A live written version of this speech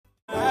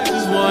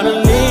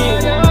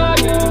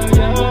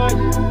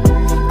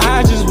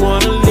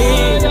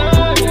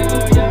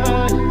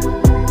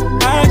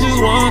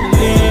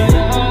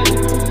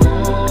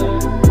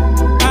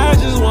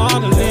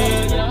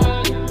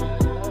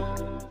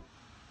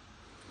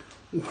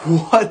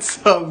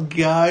What's up,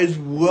 guys?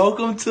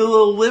 Welcome to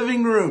the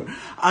living room.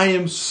 I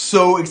am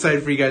so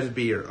excited for you guys to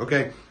be here,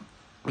 okay?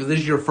 If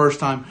this is your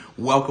first time,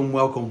 welcome,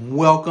 welcome,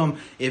 welcome.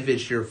 If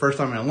it's your first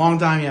time in a long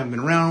time, you haven't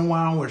been around in a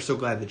while, we're so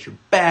glad that you're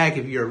back.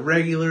 If you're a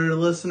regular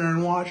listener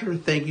and watcher,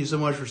 thank you so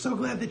much. We're so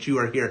glad that you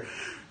are here.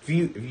 If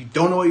you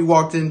don't know what you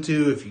walked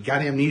into, if you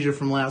got amnesia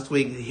from last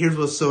week, here's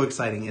what's so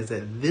exciting is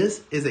that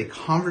this is a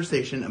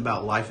conversation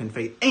about life and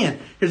faith. And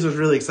here's what's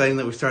really exciting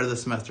that we started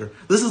this semester.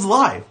 This is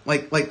live.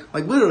 Like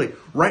literally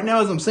right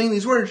now as I'm saying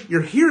these words,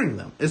 you're hearing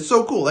them. It's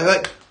so cool.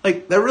 Like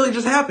that really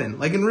just happened,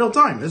 like in real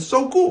time. It's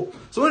so cool.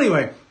 So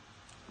anyway,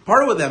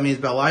 part of what that means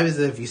about live is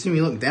that if you see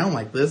me look down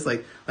like this,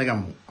 like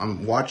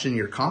I'm watching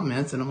your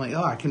comments and I'm like,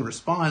 oh, I can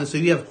respond. So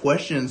if you have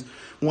questions,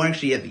 well,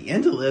 actually at the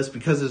end of this,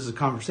 because this is a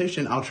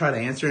conversation, I'll try to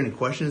answer any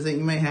questions that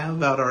you may have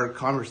about our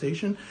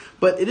conversation.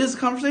 But it is a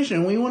conversation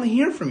and we want to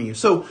hear from you.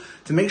 So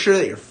to make sure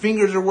that your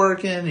fingers are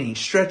working and you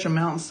stretch them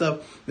out and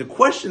stuff, the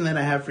question that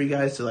I have for you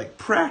guys to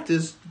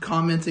practice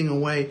commenting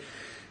away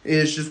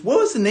is just, what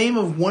was the name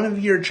of one of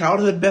your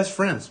childhood best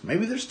friends?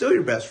 Maybe they're still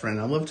your best friend.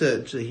 I'd love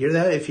to hear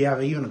that. If you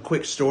have even a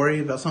quick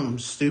story about something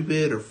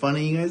stupid or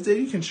funny you guys did,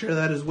 you can share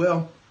that as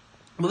well.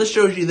 Well, this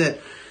shows you that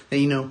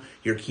you know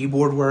your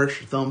keyboard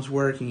works, your thumbs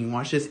work, and you can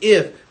watch this.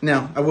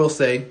 Now, I will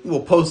say,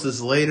 we'll post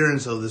this later,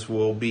 and so this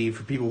will be,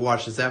 for people who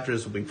watch this after,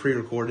 this will be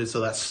pre-recorded,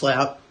 so that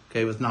slap,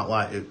 okay, was not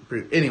live.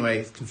 Anyway,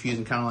 it's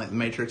confusing, kind of like The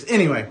Matrix.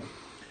 Anyway,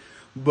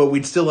 but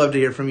we'd still love to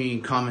hear from you. You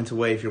can comment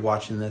away if you're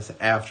watching this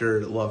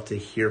after. Love to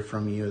hear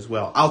from you as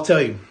well. I'll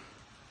tell you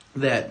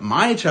that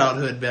my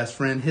childhood best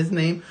friend, his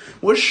name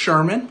was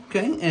Sherman,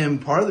 okay?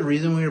 And part of the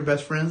reason we were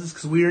best friends is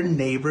because we were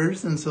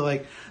neighbors. And so,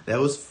 that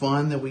was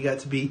fun that we got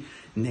to be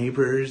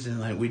neighbors.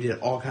 And, we did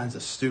all kinds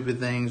of stupid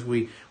things.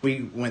 We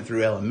went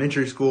through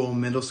elementary school,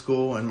 middle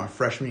school, and my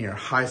freshman year of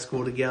high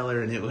school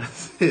together. And it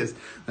was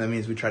that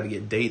means we tried to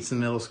get dates in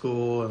middle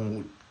school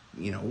and,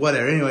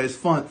 whatever. Anyway, it's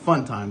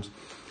fun times.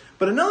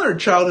 But another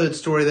childhood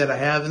story that I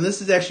have, and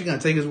this is actually going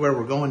to take us where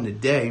we're going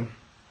today.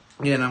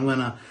 And I'm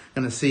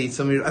gonna see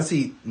some of you. I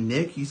see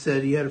Nick. You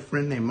said you had a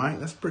friend named Mike.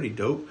 That's pretty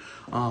dope.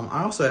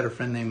 I also had a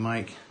friend named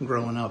Mike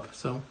growing up.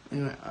 So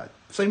anyway,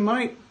 say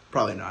Mike.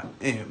 Probably not.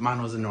 Anyway,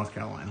 mine was in North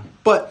Carolina.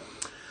 But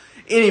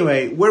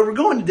anyway, where we're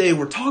going today,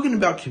 we're talking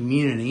about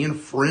community, and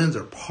friends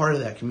are part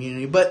of that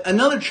community. But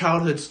another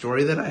childhood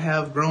story that I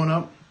have growing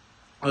up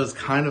was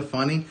kind of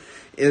funny.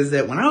 Is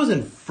that when I was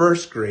in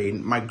first grade,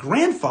 my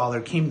grandfather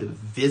came to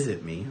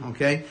visit me,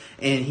 okay?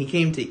 And he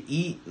came to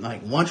eat,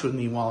 lunch with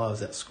me while I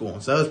was at school.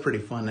 And so that was pretty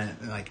fun.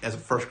 As a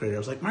first grader, I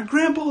was like, my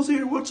grandpa's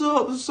here. What's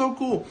up? This is so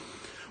cool.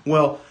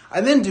 Well,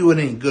 I then do what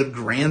any good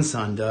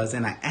grandson does,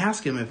 and I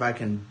ask him if I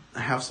can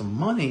have some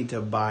money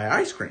to buy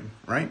ice cream,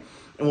 right?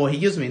 Well, he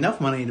gives me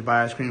enough money to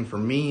buy ice cream for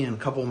me and a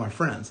couple of my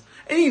friends.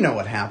 And you know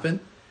what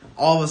happened.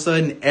 All of a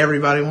sudden,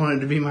 everybody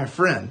wanted to be my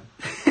friend.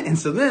 And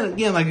so then,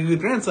 again, like a good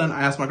grandson,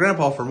 I asked my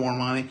grandpa for more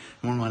money.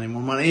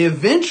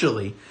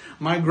 Eventually,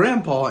 my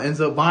grandpa ends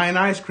up buying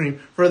ice cream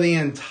for the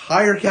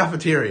entire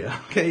cafeteria.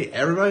 Okay,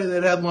 everybody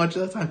that had lunch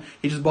at that time,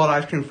 he just bought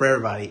ice cream for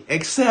everybody,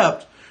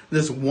 except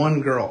this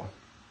one girl.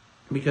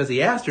 Because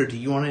he asked her, do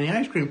you want any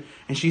ice cream?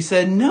 And she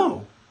said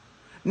no.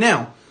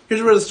 Now,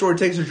 here's where the story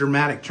takes a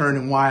dramatic turn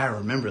and why I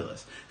remember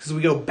this. Because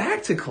we go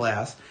back to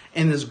class,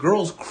 and this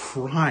girl's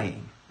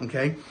crying,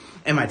 okay?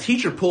 And my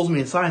teacher pulls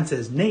me aside and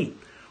says, Nate,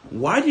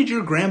 why did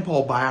your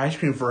grandpa buy ice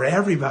cream for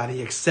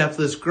everybody except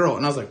this girl?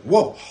 And I was like,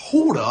 whoa,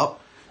 hold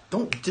up.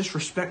 Don't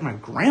disrespect my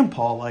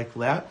grandpa like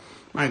that.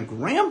 My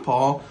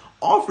grandpa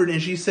offered and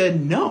she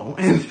said no.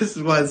 And this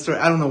is why the story,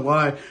 I don't know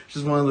why. It's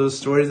just one of those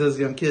stories as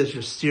a young kid. It's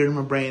just seared in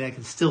my brain. I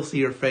can still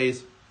see her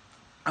face.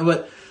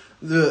 But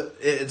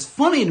it's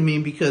funny to me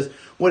because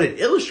what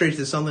it illustrates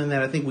is something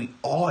that I think we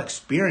all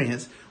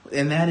experience.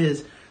 And that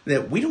is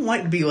that we don't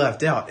like to be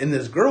left out. And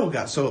this girl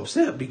got so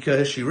upset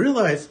because she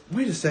realized,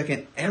 wait a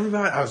second, I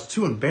was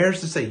too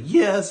embarrassed to say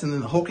yes. And then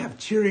the whole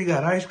cafeteria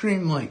got ice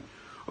cream. And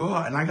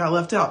I got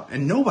left out.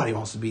 And nobody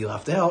wants to be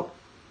left out.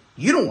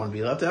 You don't want to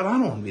be left out. I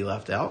don't want to be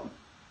left out.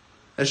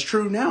 That's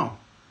true now.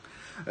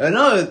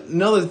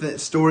 Another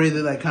story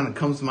that kind of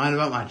comes to mind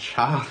about my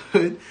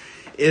childhood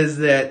is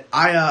that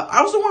I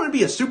also wanted to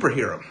be a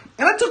superhero.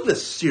 And I took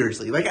this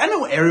seriously. I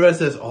know everybody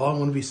says, oh, I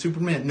want to be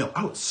Superman. No,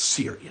 I was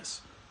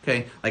serious.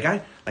 Okay,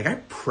 I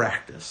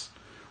practice.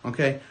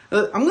 Okay,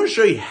 I'm going to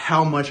show you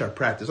how much I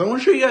practice. I want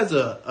to show you guys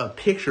a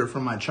picture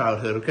from my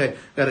childhood. Okay,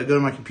 got to go to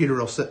my computer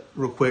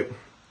real quick.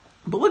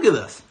 But look at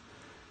this.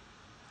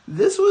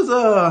 This was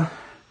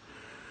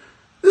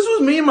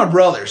me and my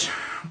brothers.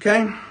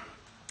 Okay,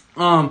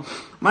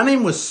 my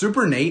name was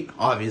Super Nate,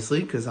 obviously,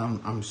 because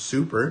I'm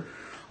super.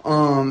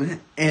 And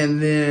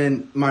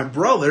then my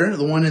brother,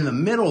 the one in the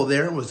middle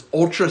there, was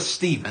Ultra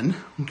Steven.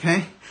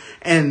 Okay.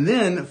 And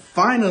then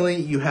finally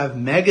you have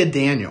Mega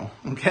Daniel,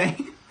 okay?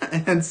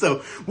 And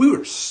so we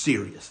were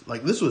serious.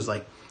 This was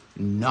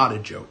not a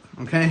joke,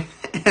 okay?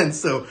 And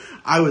so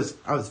I was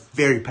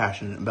very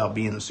passionate about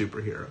being a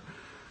superhero.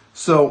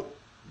 So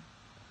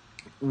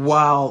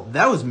while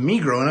that was me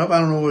growing up, I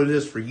don't know what it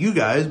is for you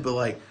guys,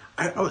 but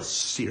I was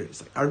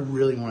serious. Like, I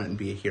really wanted to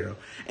be a hero.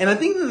 And I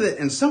think that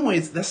in some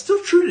ways that's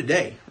still true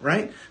today,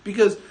 right?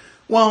 Because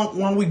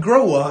when we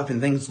grow up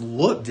and things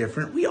look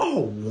different, we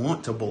all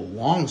want to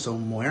belong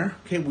somewhere.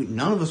 Okay,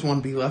 none of us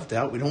want to be left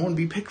out. We don't want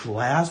to be picked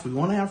last. We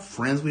want to have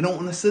friends. We don't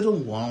want to sit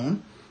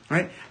alone,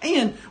 right?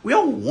 And we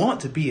all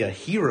want to be a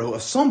hero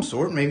of some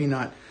sort. Maybe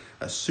not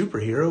a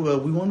superhero,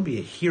 but we want to be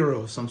a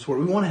hero of some sort.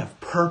 We want to have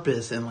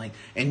purpose and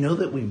know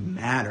that we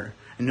matter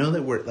and know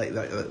that we're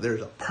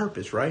there's a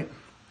purpose, right?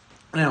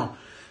 Now,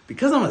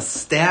 because I'm a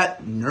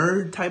stat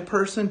nerd type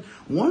person,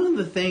 one of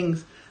the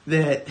things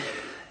that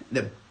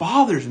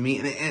bothers me,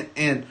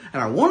 and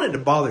I want it to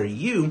bother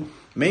you,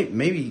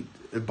 maybe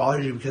it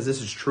bothers you because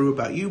this is true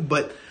about you,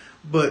 but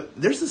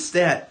there's a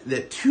stat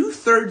that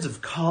 2/3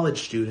 of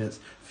college students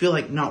feel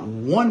like not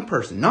one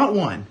person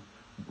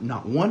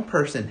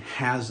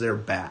has their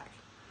back.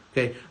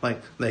 Okay,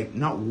 like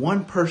not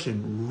one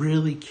person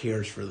really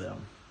cares for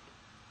them.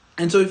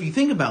 And so if you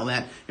think about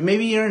that, and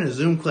maybe you're in a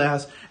Zoom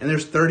class and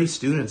there's 30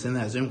 students in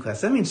that Zoom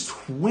class, that means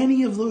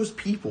 20 of those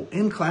people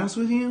in class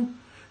with you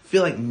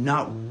feel like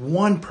not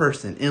one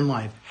person in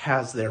life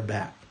has their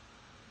back.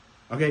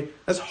 Okay,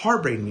 that's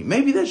heartbreaking to me.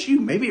 Maybe that's you.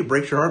 Maybe it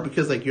breaks your heart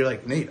because you're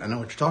like, Nate, I know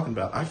what you're talking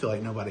about. I feel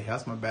like nobody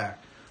has my back.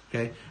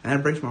 Okay, and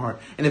that breaks my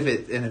heart. And if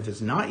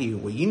it's not you,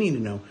 what you need to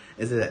know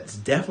is that it's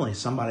definitely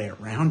somebody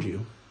around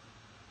you.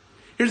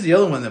 Here's the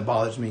other one that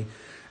bothers me,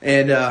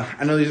 and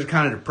I know these are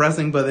kind of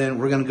depressing, but then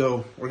we're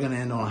gonna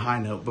end on a high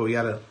note. But we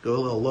gotta go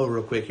a little low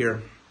real quick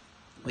here.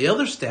 The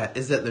other stat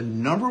is that the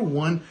number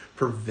one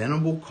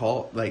preventable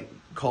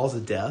cause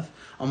of death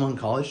among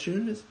college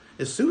students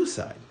is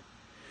suicide.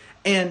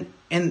 And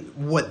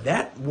what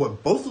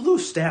both of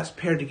those stats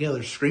paired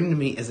together scream to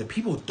me is that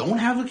people don't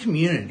have a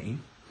community,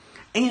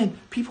 and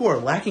people are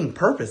lacking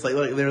purpose.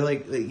 They're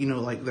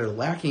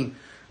lacking,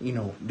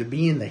 to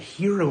being the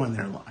hero in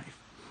their life.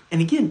 And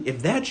again,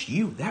 if that's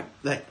you,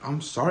 that I'm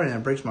sorry,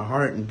 that breaks my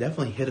heart, and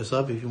definitely hit us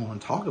up if you want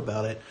to talk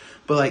about it.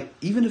 But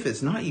even if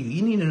it's not you,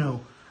 you need to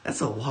know that's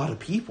a lot of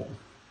people.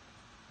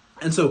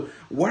 And so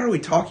why are we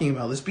talking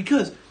about this?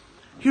 Because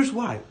here's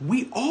why.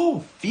 We all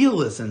feel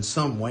this in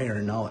some way or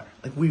another.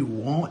 We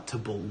want to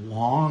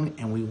belong,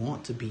 and we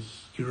want to be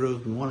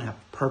heroes. We want to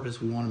have purpose.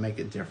 We want to make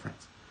a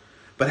difference.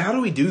 But how do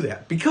we do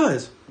that?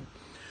 Because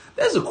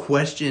that's a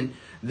question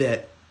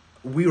that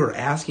we were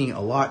asking a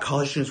lot.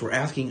 College students were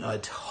asking a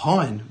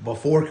ton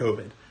before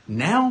COVID.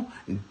 Now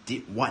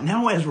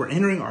as we're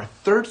entering our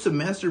third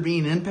semester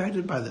being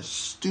impacted by the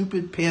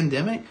stupid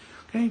pandemic,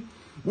 okay,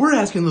 we're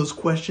asking those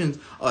questions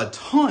a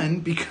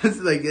ton because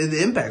the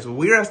impacts.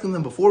 We were asking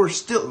them before.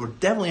 We're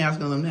definitely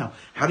asking them now.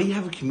 How do you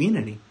have a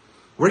community?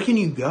 Where can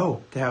you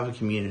go to have a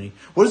community?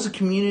 What does a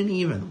community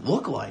even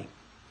look like?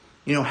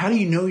 How do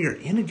you know you're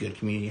in a good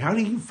community? How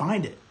do you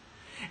find it?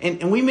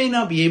 And we may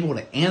not be able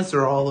to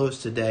answer all those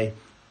today,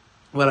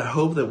 but I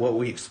hope that what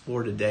we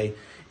explore today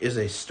is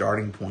a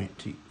starting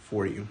point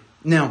for you.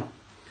 Now,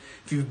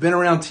 if you've been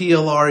around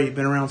TLR, you've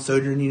been around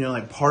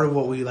Sojourn, part of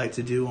what we like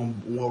to do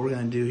and what we're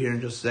going to do here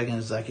in just a second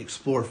is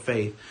explore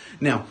faith.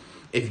 Now,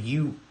 if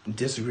you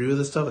disagree with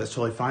this stuff, that's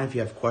totally fine. If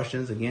you have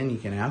questions, again, you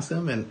can ask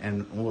them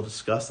and we'll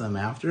discuss them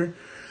after.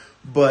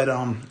 But,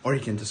 or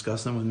you can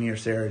discuss them with me or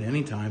Sarah at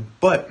any time.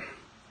 But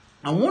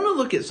I want to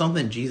look at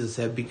something Jesus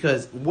said,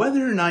 because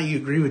whether or not you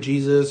agree with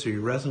Jesus or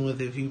you're wrestling with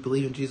it, if you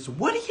believe in Jesus,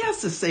 what he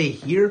has to say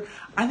here,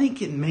 I think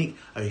can make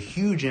a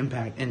huge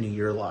impact into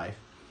your life.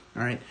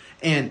 All right.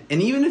 And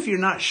even if you're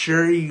not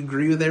sure you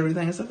agree with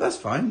everything and stuff, that's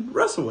fine.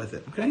 Wrestle with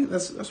it. Okay.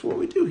 That's what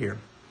we do here.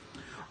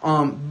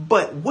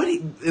 But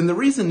the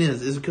reason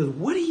is because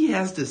what he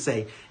has to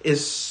say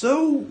is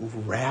so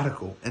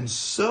radical and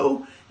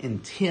so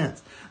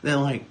intense that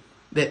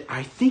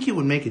I think it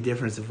would make a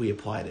difference if we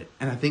applied it.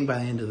 And I think by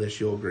the end of this,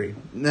 you'll agree.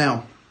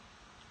 Now,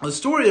 the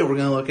story that we're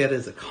going to look at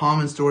is a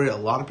common story. A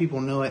lot of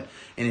people know it.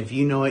 And if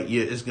you know it,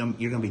 you're going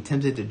to be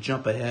tempted to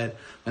jump ahead.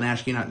 I'm going to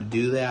ask you not to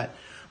do that.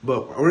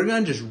 But we're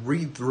going to just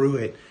read through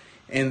it,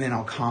 and then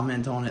I'll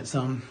comment on it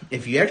some.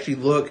 If you actually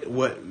look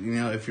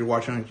if you're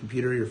watching on a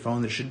computer or your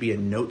phone, there should be a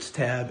notes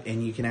tab,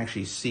 and you can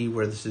actually see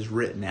where this is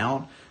written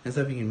out and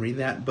stuff. You can read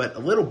that. But a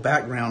little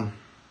background.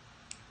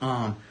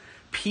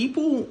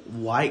 People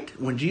liked,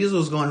 when Jesus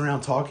was going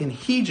around talking,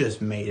 he just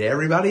made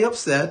everybody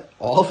upset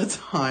all the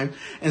time.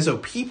 And so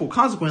people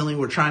consequently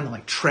were trying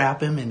to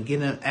trap him and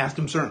ask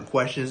him certain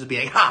questions and be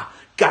like, ha,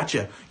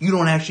 gotcha, you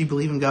don't actually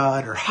believe in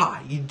God, or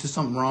ha, you did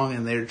something wrong.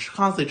 And they're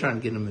constantly trying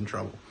to get him in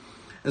trouble.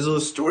 And so the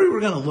story we're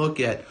going to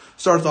look at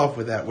starts off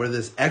with that, where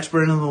this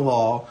expert in the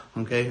law,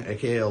 okay,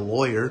 aka a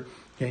lawyer,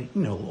 okay,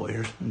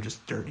 lawyers, I'm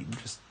just dirty, I'm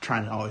just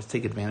trying to always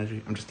take advantage of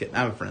you. I'm just kidding,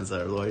 I have friends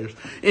that are lawyers.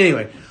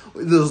 Anyway,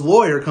 this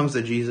lawyer comes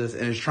to Jesus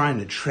and is trying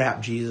to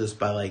trap Jesus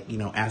by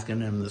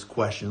asking him this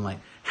question,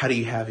 how do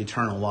you have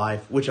eternal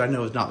life? Which I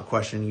know is not the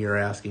question you're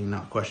asking,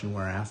 not the question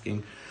we're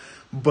asking.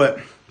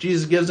 But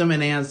Jesus gives him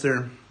an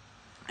answer,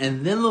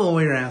 and then the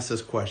lawyer asks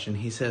this question.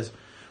 He says,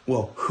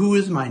 well, who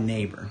is my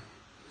neighbor?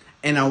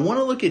 And I want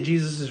to look at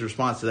Jesus'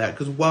 response to that,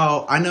 because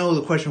while I know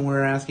the question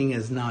we're asking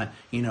is not,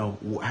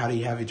 how do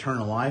you have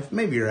eternal life?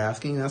 Maybe you're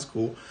asking, that's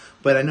cool.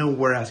 But I know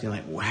we're asking,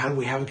 like, well, how do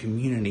we have a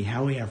community? How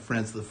do we have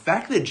friends? The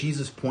fact that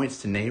Jesus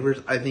points to neighbors,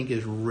 I think,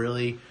 is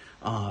really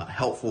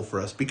helpful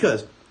for us.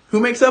 Because who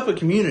makes up a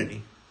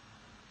community?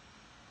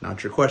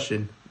 Not your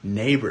question.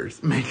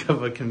 Neighbors make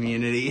up a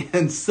community.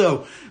 And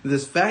so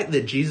this fact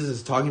that Jesus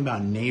is talking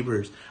about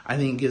neighbors, I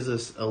think gives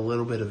us a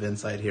little bit of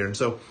insight here. And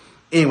so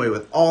anyway,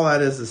 with all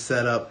that as a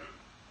setup,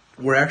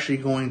 we're actually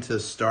going to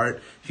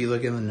start. If you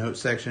look in the notes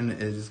section,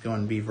 it is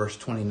going to be verse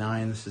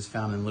 29. This is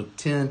found in Luke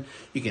 10.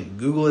 You can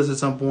Google this at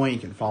some point. You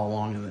can follow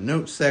along in the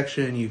notes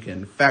section. You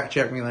can fact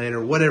check me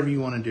later, whatever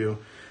you want to do.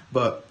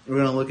 But we're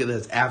going to look at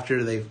this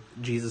after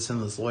Jesus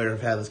and this lawyer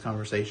have had this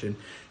conversation.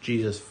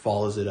 Jesus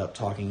follows it up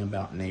talking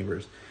about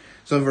neighbors.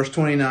 So in verse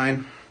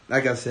 29,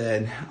 like I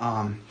said,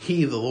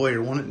 the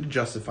lawyer, wanted to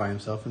justify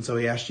himself. And so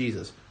he asked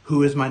Jesus,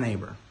 who is my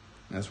neighbor?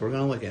 And that's what we're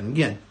going to look at. And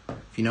again,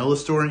 if you know the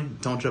story,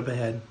 don't jump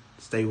ahead.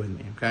 Stay with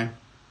me, okay?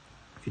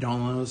 If you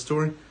don't know the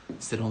story,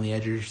 sit on the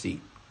edge of your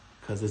seat,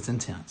 because it's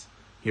intense.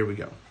 Here we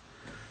go.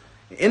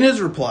 In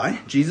his reply,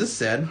 Jesus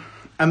said,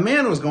 a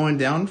man was going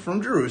down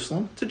from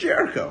Jerusalem to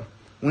Jericho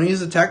when he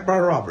was attacked by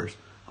robbers.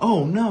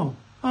 Oh, no.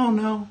 Oh,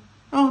 no.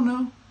 Oh,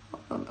 no.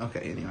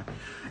 Okay,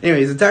 anyway,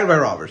 he's attacked by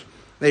robbers.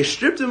 They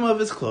stripped him of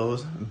his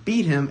clothes,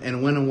 beat him,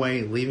 and went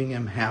away, leaving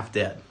him half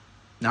dead.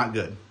 Not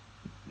good.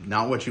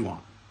 Not what you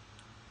want.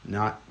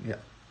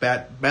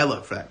 Bad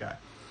luck for that guy.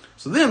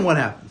 So then what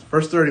happens?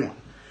 Verse 31.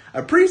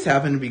 A priest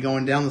happened to be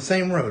going down the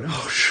same road.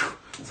 Oh,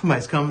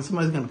 somebody's coming.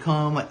 Somebody's going to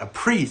come. Like a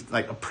priest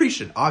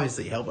should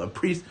obviously help. A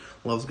priest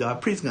loves God.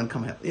 A priest is going to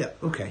come help. Yeah,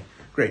 okay,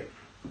 great.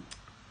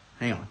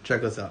 Hang on,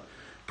 check this out.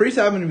 Priest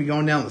happened to be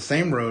going down the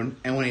same road,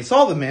 and when he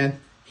saw the man,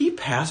 he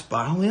passed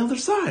by on the other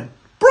side.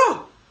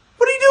 Bruh,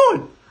 what are you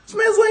doing? This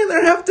man's laying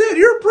there half dead.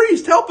 You're a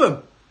priest. Help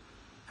him.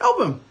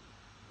 Help him.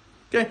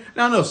 Okay,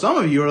 now I know some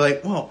of you are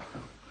like, well,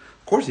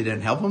 of course he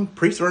didn't help him.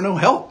 Priests are no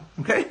help.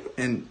 Okay,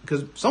 and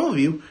because some of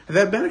you have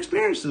had bad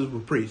experiences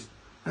with priests.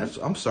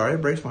 I'm sorry,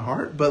 it breaks my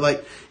heart. But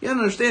you gotta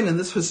understand, in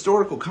this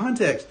historical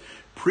context,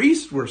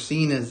 priests were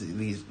seen as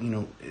these,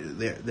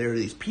 they're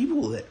these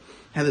people that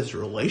had this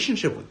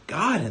relationship with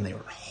God, and they were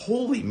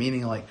holy,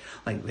 meaning like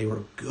they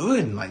were good,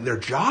 and their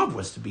job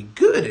was to be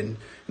good, and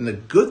the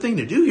good thing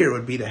to do here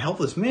would be to help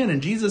this man.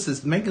 And Jesus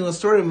is making the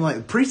story of him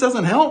the priest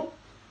doesn't help.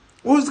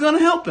 Who's going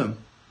to help him?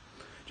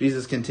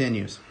 Jesus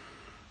continues.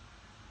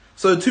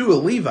 So to a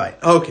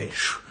Levite, okay,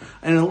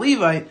 and a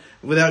Levite,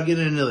 without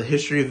getting into the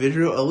history of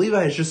Israel, a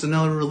Levite is just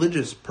another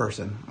religious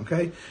person,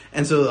 okay?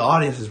 And so the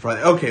audience is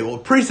probably, okay, well, a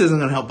priest isn't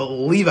going to help, but a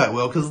Levite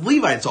will, because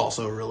Levite's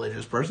also a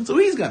religious person, so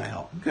he's going to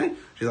help, okay?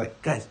 She's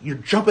like, guys, you're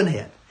jumping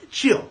ahead.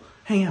 Chill.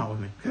 Hang out with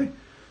me, okay?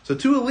 So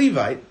to a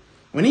Levite,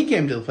 when he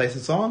came to the place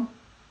and saw him,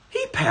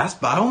 he passed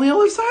by on the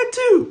other side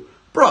too.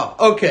 Bro,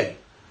 okay.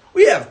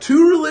 We have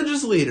two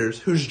religious leaders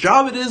whose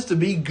job it is to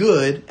be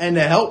good and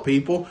to help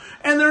people,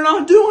 and they're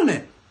not doing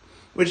it.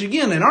 Which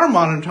again, in our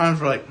modern times,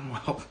 we're like,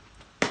 well,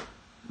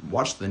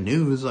 watch the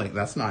news.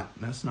 That's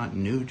not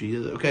new,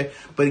 Jesus. Okay.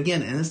 But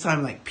again, in this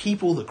time,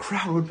 the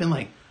crowd would have been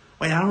like,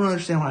 wait, I don't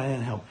understand why I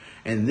didn't help.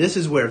 And this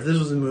is where, if this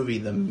was a movie,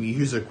 the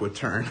music would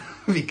turn,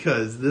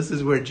 because this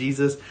is where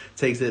Jesus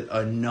takes it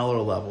another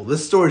level.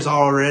 This story's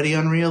already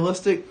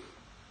unrealistic,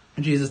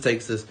 and Jesus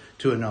takes this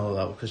to another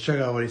level. Because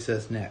check out what he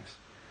says next.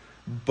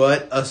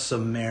 But a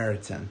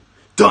Samaritan.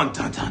 Dun,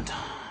 dun, dun,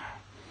 dun.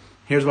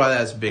 Here's why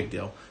that's a big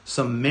deal.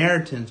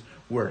 Samaritans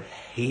were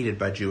hated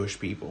by Jewish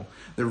people.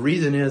 The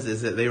reason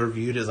is that they were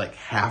viewed as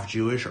half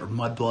Jewish or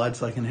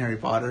mudbloods, like in Harry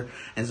Potter.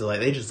 And so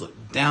they just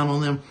looked down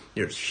on them.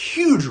 There's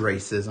huge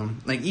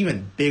racism,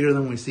 even bigger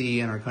than we see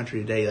in our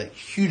country today,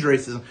 huge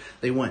racism.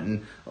 They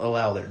wouldn't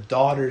allow their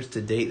daughters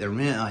to date their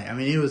men.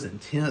 It was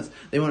intense.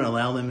 They wouldn't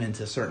allow them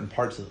into certain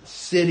parts of the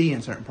city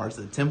and certain parts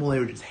of the temple. They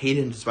were just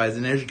hated and despised.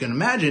 And as you can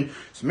imagine,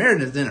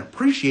 Samaritans didn't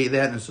appreciate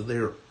that. And so they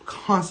were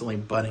constantly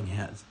butting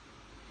heads.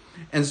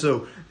 And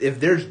so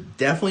if there's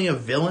definitely a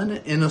villain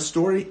in a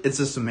story, it's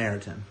a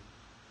Samaritan.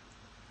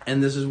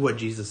 And this is what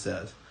Jesus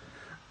says.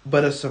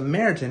 But a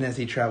Samaritan, as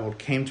he traveled,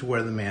 came to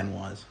where the man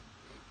was.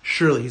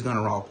 Surely he's going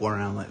to walk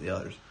around like the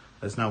others.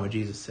 That's not what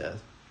Jesus says.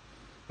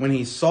 When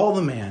he saw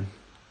the man,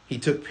 he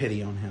took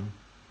pity on him.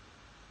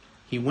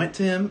 He went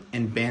to him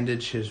and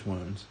bandaged his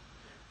wounds,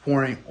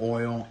 pouring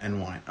oil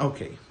and wine.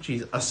 Okay,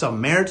 Jesus, a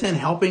Samaritan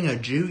helping a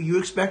Jew? You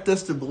expect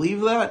us to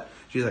believe that?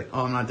 She's like,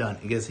 oh, I'm not done.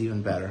 It gets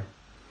even better.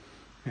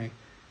 Okay.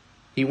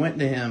 He went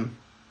to him.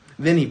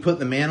 Then he put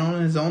the man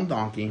on his own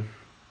donkey,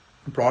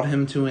 brought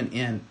him to an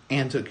inn,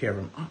 and took care of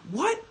him.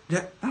 What?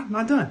 I'm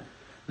not done.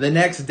 The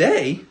next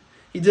day,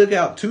 he took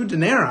out 2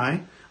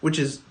 denarii, which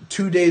is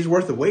 2 days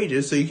worth of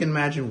wages. So you can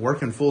imagine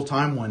working full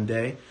time one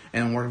day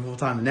and working full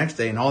time the next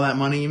day, and all that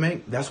money you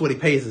make, that's what he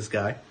pays this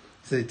guy.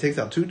 So he takes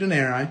out 2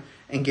 denarii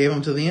and gave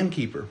them to the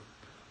innkeeper.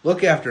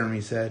 Look after him,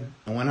 he said,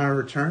 and when I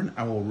return,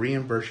 I will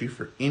reimburse you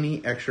for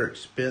any extra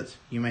expense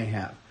you may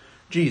have.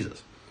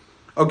 Jesus.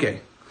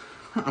 Okay,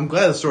 I'm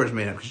glad the story's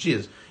made up, because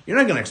Jesus, you're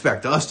not going to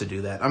expect us to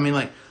do that. I mean,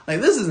 like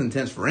this is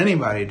intense for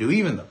anybody to do,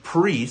 even the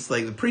priest.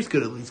 Like, the priest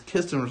could at least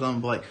kiss him or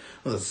something, but like,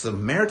 well, the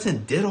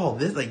Samaritan did all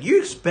this. Like, you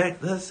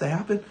expect this to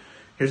happen?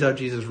 Here's how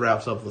Jesus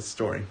wraps up the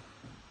story.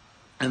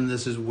 And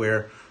this is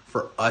where,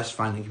 for us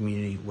finding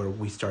community, where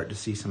we start to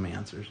see some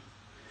answers.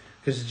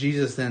 Because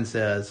Jesus then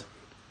says,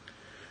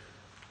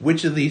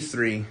 which of these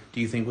three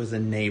do you think was a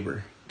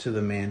neighbor to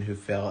the man who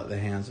fell at the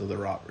hands of the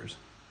robbers?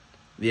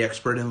 The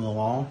expert in the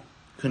law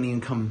couldn't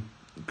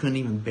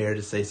even bear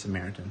to say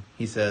Samaritan.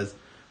 He says,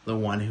 the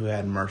one who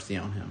had mercy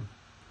on him.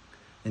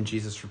 And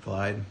Jesus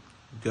replied,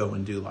 go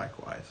and do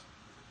likewise.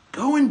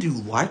 Go and do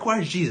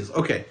likewise, Jesus.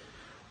 Okay,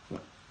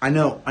 I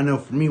know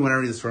for me, when I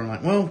read this story, I'm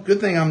like, well,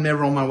 good thing I'm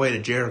never on my way to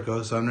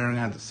Jericho, so I'm never going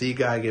to have to see a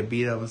guy get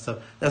beat up and stuff.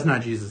 That's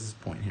not Jesus'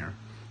 point here.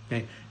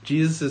 Okay,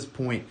 Jesus'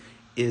 point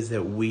is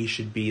that we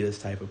should be this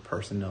type of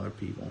person to other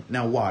people.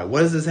 Now, why?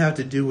 What does this have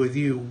to do with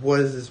you? What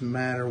does this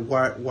matter?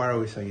 Why are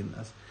we saying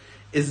this?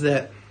 Is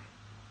that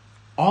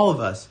all of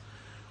us,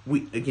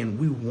 we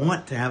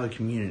want to have a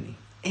community,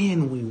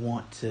 and we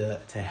want to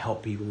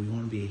help people. We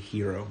want to be a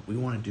hero. We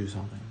want to do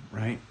something,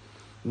 right?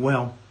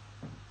 Well,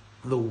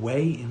 the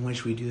way in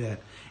which we do that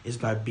is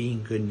by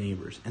being good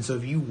neighbors. And so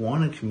if you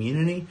want a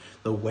community,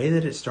 the way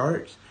that it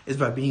starts is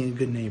by being a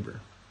good neighbor.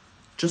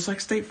 Just like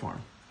State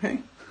Farm, okay?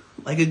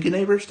 Like a good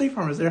neighbor, State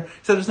Farm is there.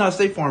 Except it's not a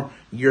State Farm,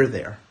 you're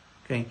there,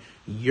 okay?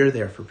 You're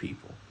there for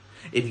people.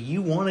 If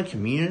you want a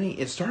community,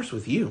 it starts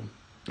with you.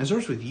 It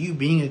starts with you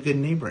being a good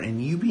neighbor.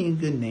 And you being a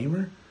good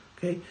neighbor,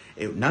 okay,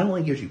 it not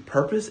only gives you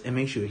purpose, it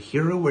makes you a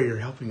hero where you're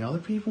helping other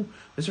people,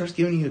 but it starts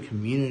giving you a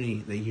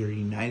community that you're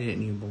united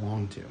and you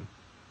belong to.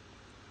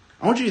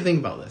 I want you to think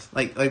about this.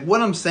 Like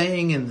what I'm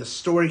saying, and the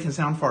story can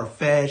sound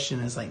far-fetched,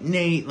 and it's like,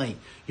 Nate, like,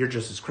 you're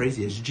just as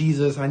crazy as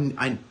Jesus.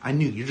 I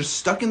knew. You're just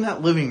stuck in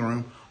that living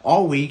room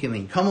all week, and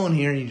then you come on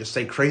here and you just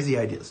say crazy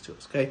ideas to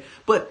us, okay?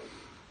 But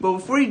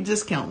before you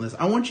discount this,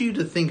 I want you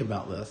to think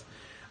about this.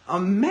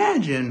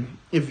 Imagine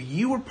if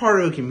you were part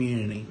of a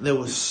community that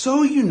was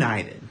so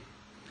united,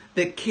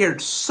 that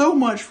cared so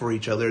much for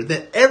each other,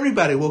 that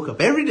everybody woke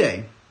up every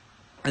day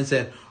and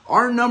said,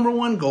 our number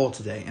one goal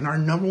today and our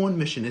number one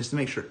mission is to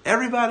make sure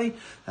everybody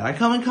that I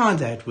come in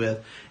contact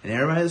with and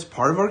everybody that's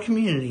part of our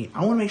community, I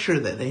want to make sure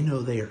that they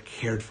know they are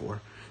cared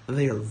for, that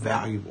they are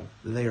valuable,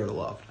 that they are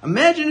loved.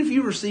 Imagine if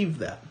you received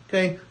that,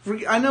 okay?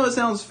 I know it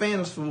sounds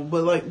fanciful,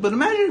 but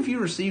imagine if you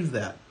received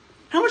that.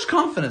 How much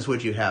confidence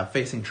would you have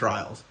facing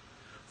trials,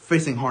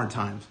 facing hard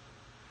times?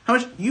 How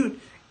much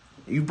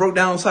you broke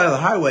down on the side of the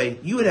highway,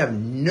 you would have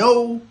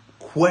no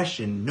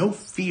question, no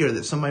fear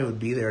that somebody would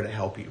be there to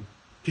help you.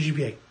 Because you'd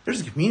be like,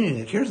 there's a community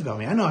that cares about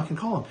me. I know I can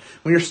call them.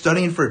 When you're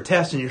studying for a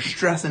test and you're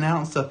stressing out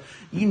and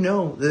stuff, you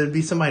know there'd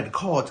be somebody to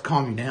call to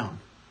calm you down.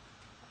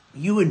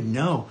 You would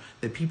know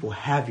that people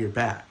have your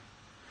back.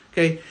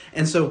 Okay?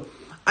 And so,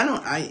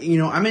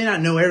 I may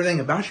not know everything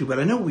about you, but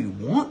I know we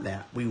want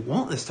that. We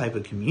want this type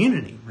of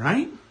community,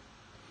 right?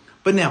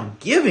 But now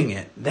giving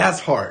it, that's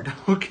hard,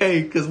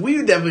 okay? Because we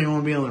definitely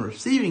want to be on the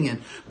receiving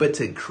end. But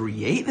to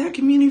create that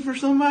community for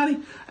somebody,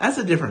 that's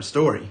a different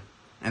story.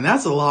 And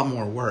that's a lot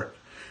more work.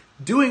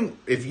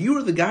 If you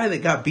were the guy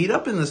that got beat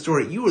up in the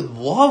story, you would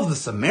love the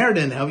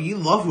Samaritan to help you. You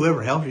love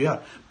whoever helped you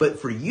out. But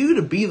for you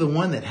to be the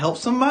one that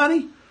helps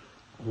somebody,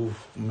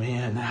 oof,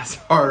 man, that's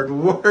hard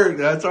work.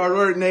 That's hard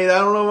work, Nate. I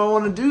don't know if I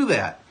want to do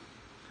that.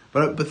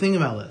 But think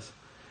about this.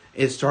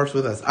 It starts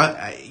with us.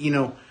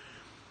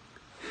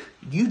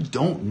 You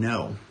don't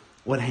know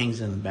what hangs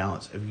in the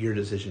balance of your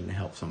decision to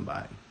help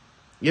somebody.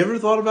 You ever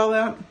thought about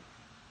that?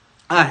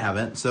 I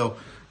haven't. So,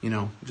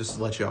 just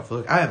to let you off the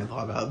hook, I haven't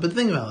thought about it. But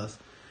think about this.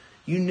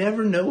 You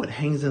never know what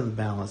hangs in the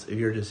balance of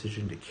your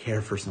decision to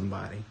care for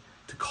somebody,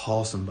 to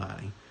call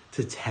somebody,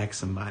 to text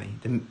somebody.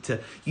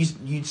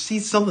 You see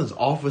something's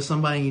off with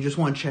somebody and you just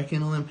want to check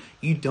in on them.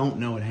 You don't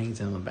know what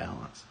hangs in the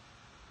balance.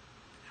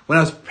 When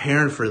I was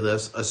preparing for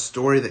this, a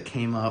story that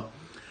came up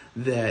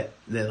that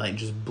like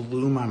just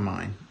blew my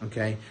mind,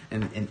 okay,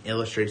 and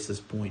illustrates this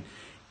point,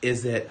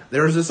 is that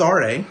there was this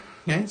RA,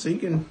 okay, so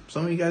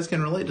some of you guys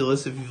can relate to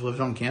this if you've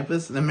lived on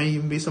campus. There may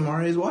even be some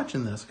RAs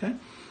watching this, okay,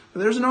 but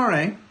there's an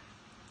RA,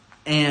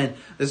 and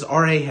this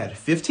RA had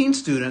 15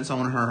 students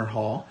on her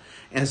hall,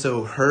 and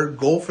so her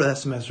goal for that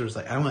semester was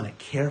like, I want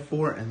to care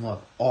for and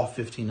love all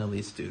 15 of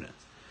these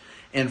students,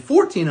 and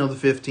 14 of the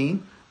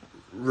 15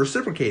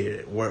 reciprocated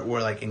it,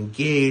 were like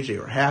engaged, they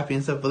were happy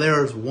and stuff, but there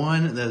was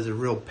one that was a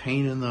real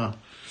pain in the,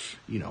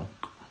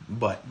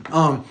 butt.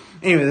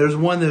 Anyway, there's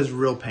one that was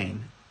real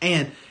pain.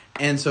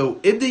 And so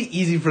it'd be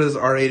easy for this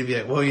RA to be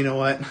like, well, you know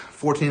what,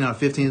 14 out of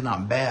 15 is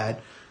not bad.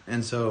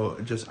 And so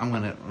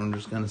I'm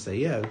just gonna say,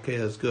 yeah, okay,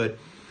 that's good.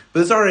 But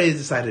this RA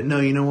decided,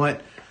 no, you know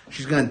what?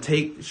 She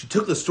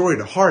took the story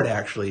to heart,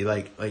 actually.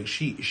 Like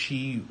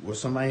she was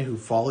somebody who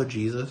followed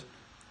Jesus.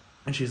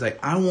 And she's like,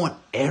 I want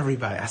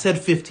everybody. I said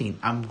 15.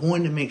 I'm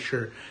going to make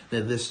sure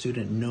that this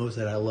student knows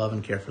that I love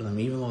and care for them,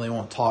 even though they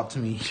won't talk to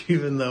me,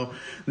 even though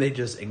they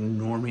just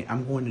ignore me.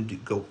 I'm going to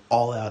go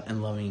all out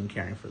in loving and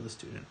caring for the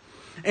student.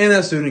 And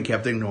that student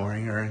kept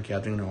ignoring her and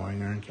kept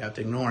ignoring her and kept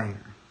ignoring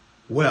her.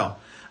 Well,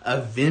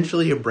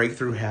 Eventually a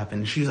breakthrough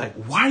happened. She's like,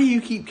 why do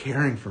you keep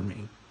caring for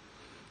me?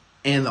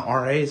 And the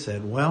RA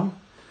said, well,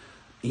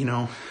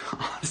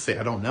 honestly,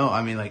 I don't know.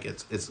 I mean, like,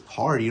 it's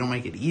hard. You don't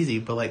make it easy,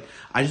 but like,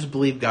 I just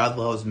believe God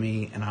loves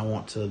me and I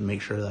want to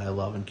make sure that I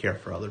love and care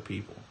for other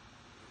people.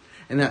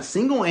 And that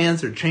single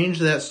answer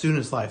changed that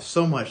student's life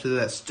so much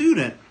that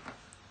student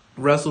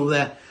wrestled with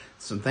that.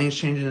 Some things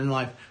changed in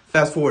life.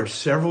 Fast forward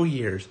several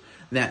years,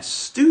 that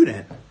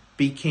student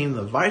became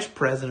the vice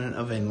president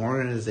of an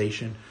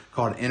organization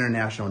called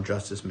International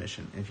Justice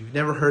Mission. If you've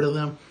never heard of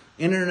them,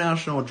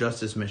 International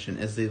Justice Mission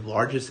is the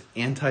largest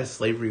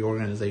anti-slavery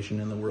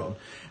organization in the world,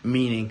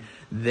 meaning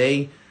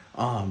they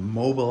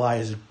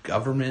mobilize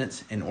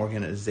governments and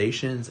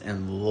organizations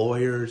and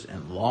lawyers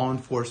and law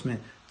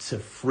enforcement to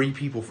free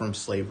people from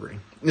slavery.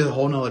 It's a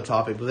whole nother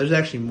topic, but there's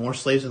actually more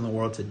slaves in the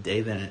world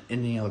today than at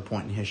any other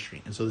point in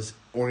history. And so this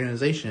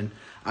organization,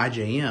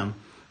 IJM,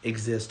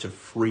 exists to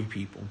free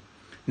people.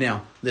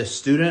 Now, this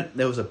student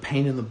that was a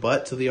pain in the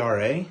butt to the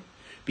RA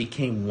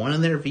became one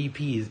of their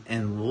VPs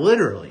and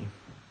literally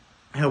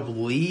helped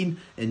lead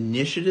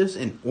initiatives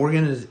and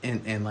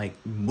and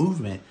like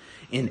movement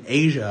in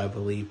Asia, I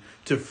believe,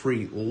 to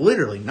free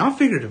literally, not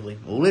figuratively,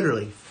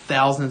 literally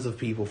thousands of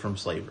people from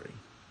slavery.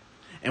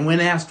 And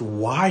when asked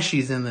why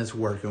she's in this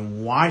work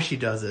and why she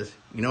does this,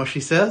 you know what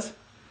she says?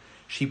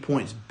 She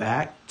points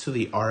back to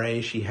the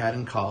RA she had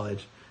in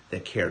college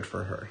that cared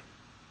for her.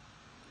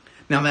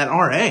 Now that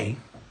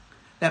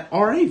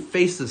RA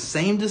faced the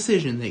same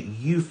decision that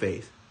you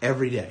face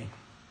every day.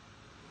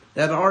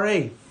 That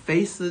RA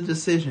faced the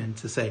decision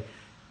to say,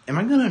 am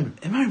I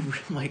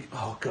like,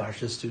 oh gosh,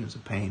 this student's a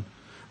pain.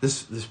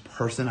 This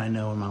person I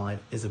know in my life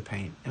is a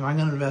pain. Am I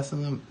going to invest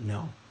in them?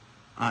 No.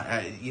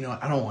 I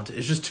don't want to.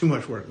 It's just too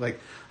much work.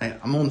 Like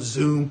I'm on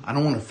Zoom. I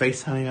don't want to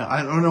FaceTime.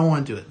 I don't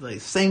want to do it.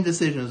 Like same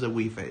decisions that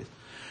we face.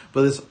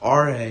 But this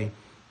RA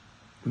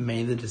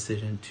made the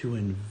decision to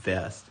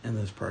invest in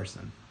this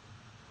person.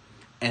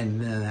 And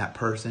then that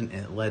person,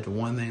 it led to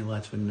one thing, it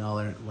led to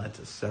another, it led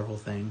to several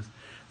things.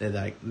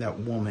 That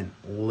woman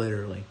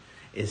literally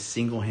is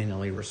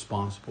single-handedly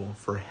responsible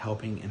for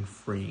helping and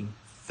freeing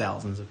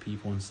thousands of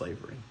people in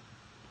slavery.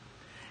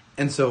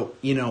 And so,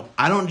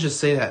 I don't just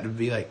say that to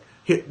be like,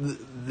 here,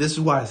 this is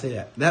why I say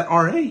that. That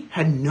RA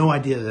had no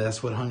idea that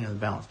that's what hung in the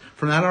balance.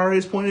 From that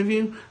RA's point of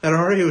view, that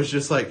RA was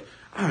just like,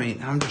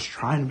 I'm just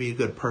trying to be a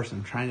good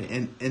person.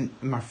 And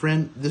my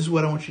friend, this is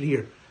what I want you to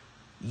hear.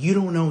 You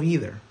don't know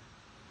either.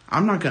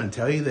 I'm not going to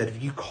tell you that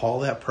if you call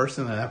that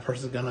person's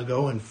going to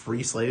go and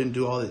free slave and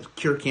do all this,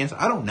 cure cancer.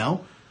 I don't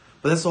know.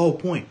 But that's the whole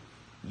point.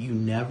 You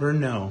never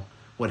know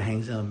what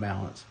hangs in the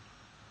balance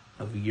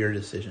of your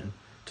decision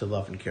to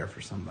love and care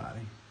for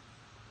somebody.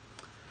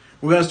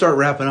 We're going to start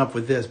wrapping up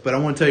with this, but I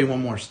want to tell you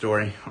one more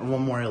story or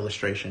one more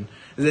illustration.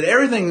 Is that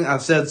everything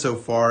I've said so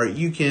far,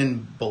 you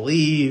can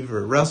believe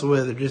or wrestle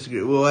with or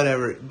disagree,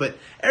 whatever. But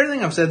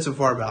everything I've said so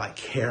far about like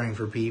caring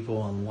for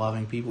people and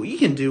loving people, you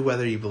can do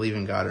whether you believe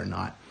in God or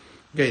not.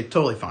 Okay,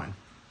 totally fine.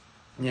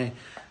 Okay,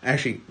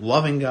 actually,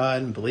 loving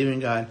God and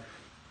believing God,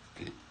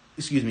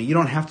 you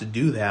don't have to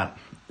do that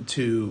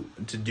to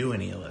do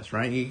any of this,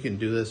 right? You can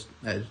do this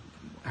as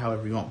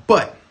however you want.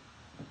 But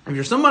if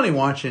you're somebody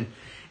watching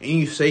and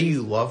you say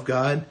you love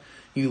God,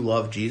 you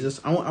love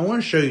Jesus, I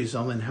want to show you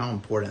something, how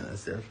important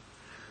this is.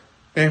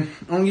 Okay,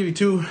 I'm going to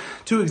give you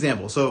two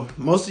examples. So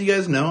most of you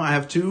guys know I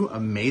have two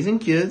amazing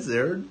kids.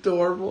 They're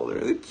adorable.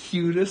 They're the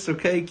cutest,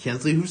 okay?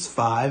 Kinsley, who's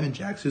 5, and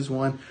Jax, who's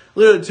 1.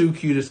 Literally the 2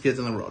 cutest kids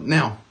in the world.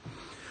 Now,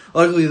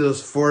 luckily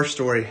this first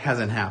story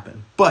hasn't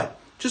happened. But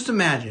just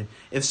imagine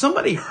if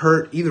somebody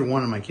hurt either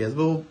one of my kids,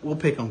 but we'll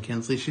pick on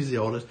Kinsley. She's the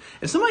oldest.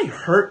 If somebody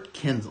hurt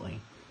Kinsley,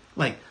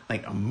 like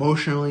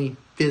emotionally,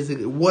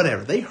 physically,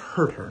 whatever, they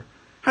hurt her,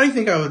 how do you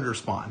think I would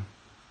respond?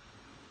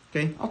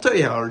 Okay, I'll tell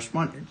you how I would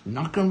respond. It's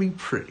not going to be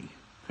pretty.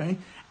 Okay?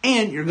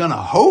 And you're going to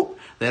hope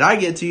that I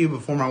get to you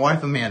before my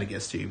wife Amanda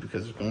gets to you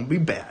because it's going to be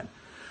bad.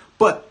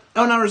 But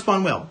I would not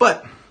respond well.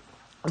 But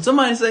if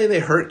somebody say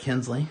they hurt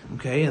Kinsley,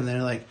 okay, and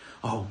they're like,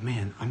 oh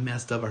man, I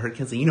messed up, I hurt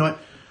Kinsley. You know what?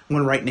 I'm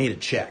going to write Nate a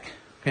check,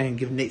 okay, and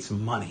give Nate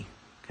some money,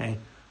 okay?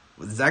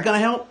 Is that going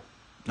to help?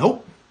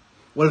 Nope.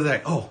 What if they're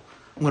like, oh,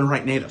 I'm going to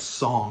write Nate a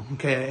song,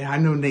 okay? I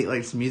know Nate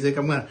likes music.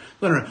 I'm going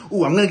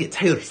to get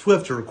Taylor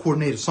Swift to record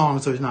Nate a song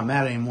so he's not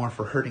mad anymore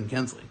for hurting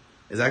Kinsley.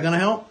 Is that going to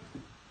help?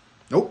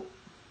 Nope.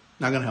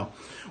 Not going to help.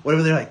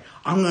 Whatever they're like,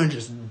 I'm going to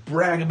just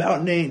brag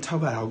about Nate and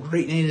talk about how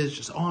great Nate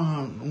is.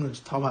 I'm going to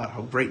just talk about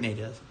how great Nate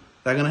is. Is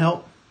that going to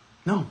help?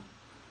 No.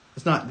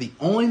 It's not. The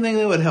only thing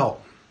that would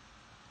help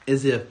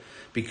is if,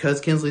 because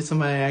Kinsley's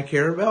somebody I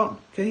care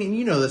about, okay, and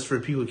you know this for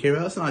people who care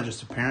about, it's not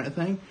just a parent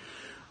thing,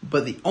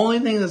 but the only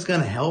thing that's going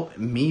to help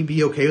me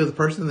be okay with the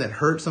person that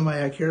hurt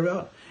somebody I care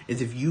about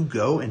is if you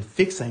go and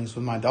fix things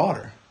with my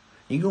daughter.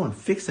 You go and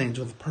fix things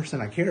with the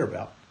person I care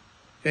about.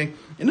 Okay,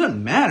 it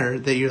doesn't matter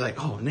that you're like,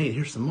 oh, Nate,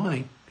 here's some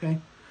money. Okay,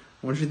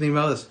 what do you think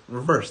about this?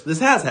 Reverse. This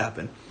has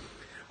happened.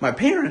 My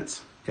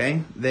parents,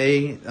 okay,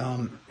 they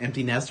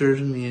empty nesters,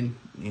 and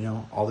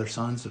all their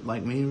sons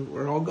like me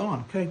were all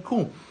gone. Okay,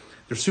 cool.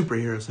 Their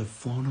superheroes have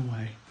flown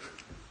away.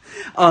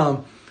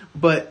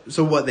 But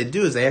so what they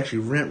do is they actually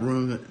rent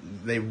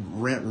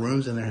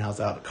rooms in their house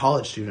out to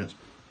college students.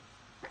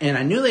 And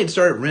I knew they'd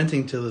started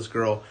renting to this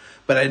girl,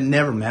 but I'd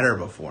never met her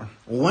before.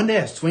 Well, one day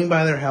I swing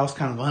by their house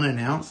kind of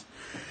unannounced,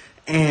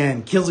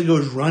 and Kinsley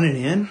goes running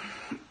in.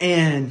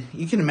 And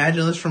you can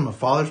imagine this from a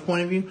father's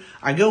point of view.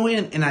 I go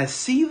in and I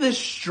see this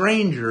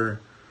stranger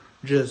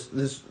just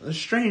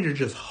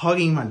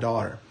hugging my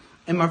daughter.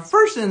 And my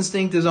first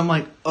instinct is I'm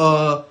like,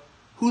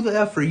 who the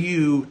F are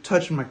you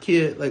touching my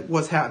kid? Like,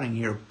 what's happening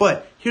here?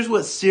 But here's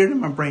what's seared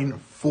in my brain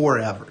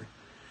forever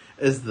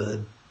is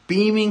the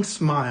beaming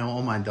smile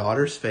on my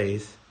daughter's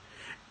face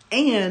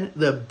and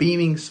the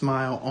beaming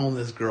smile on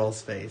this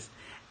girl's face.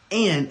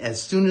 And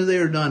as soon as they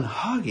were done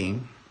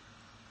hugging,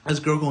 this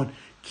girl going,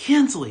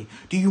 Kinsley,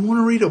 do you want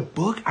to read a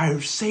book? I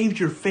saved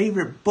your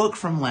favorite book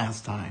from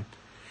last time.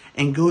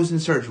 And goes and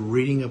starts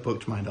reading a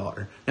book to my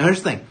daughter. Now,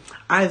 here's the thing.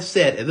 I've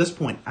said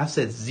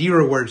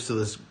 0 words to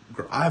this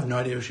girl. I have no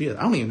idea who she is.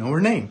 I don't even know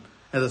her name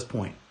at this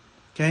point.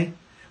 Okay?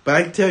 But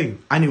I can tell you,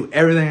 I knew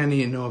everything I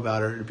needed to know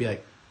about her to be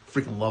like,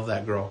 freaking love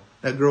that girl.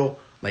 That girl,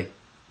 like,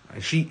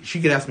 she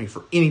could ask me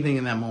for anything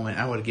in that moment.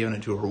 I would have given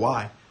it to her.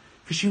 Why?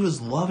 Because she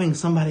was loving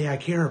somebody I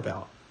care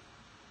about.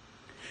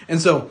 And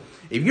so,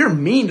 if you're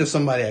mean to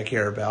somebody I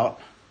care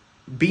about,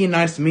 being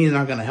nice to me is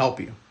not going to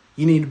help you.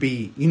 You need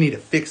to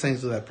fix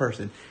things with that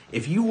person.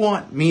 If you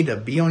want me to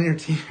be on your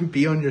team,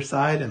 be on your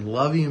side and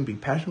love you and be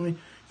passionate,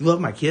 you love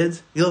my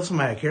kids, you love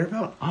somebody I care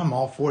about, I'm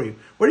all for you.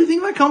 Where do you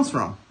think that comes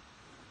from?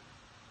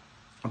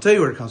 I'll tell you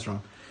where it comes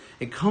from.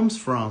 It comes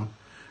from,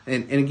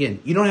 and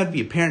again, you don't have to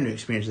be a parent to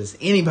experience this.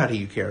 Anybody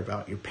you care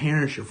about, your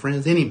parents, your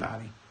friends,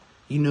 anybody,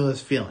 you know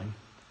this feeling.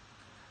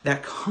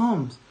 That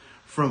comes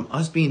from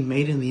us being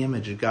made in the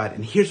image of God.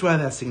 And here's why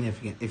that's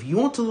significant. If you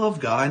want to love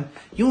God,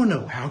 you want to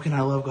know, how can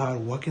I love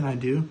God? What can I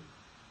do?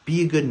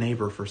 Be a good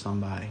neighbor for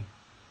somebody.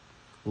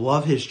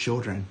 Love his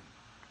children.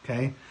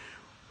 Okay?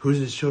 Who's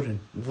his children?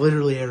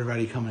 Literally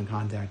everybody you come in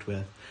contact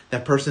with.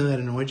 That person that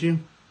annoyed you,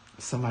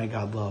 somebody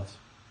God loves.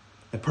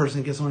 That person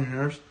that gets on your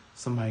nerves,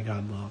 somebody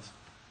God loves.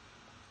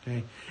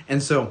 Okay?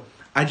 And so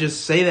I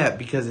just say that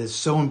because it's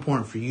so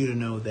important for you to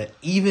know that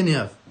even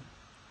if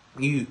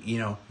if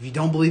you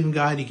don't believe in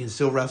God, you can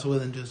still wrestle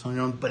with it and do this on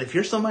your own. But if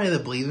you're somebody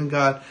that believes in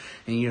God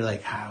and you're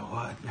like,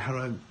 what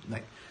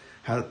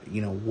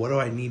do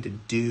I need to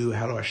do?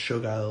 How do I show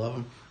God I love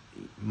him?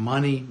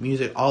 Money,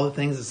 music, all the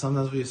things that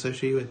sometimes we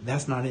associate with,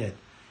 that's not it.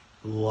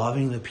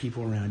 Loving the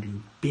people around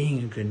you,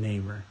 being a good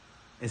neighbor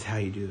is how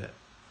you do that.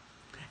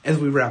 As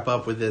we wrap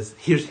up with this,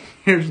 here's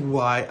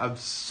why I'm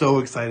so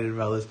excited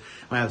about this.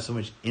 I have so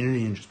much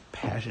energy and just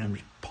passion. I'm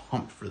just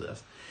pumped for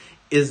this.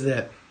 Is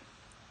that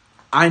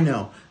I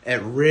know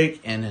at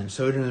Rick and in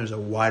Sojourn, there's a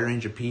wide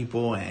range of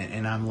people,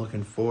 and I'm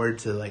looking forward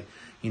to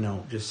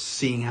just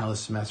seeing how the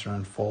semester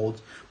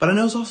unfolds. But I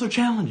know it's also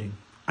challenging.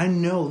 I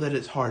know that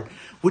it's hard,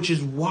 which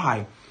is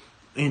why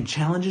in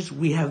challenges,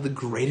 we have the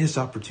greatest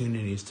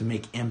opportunities to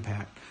make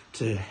impact,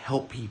 to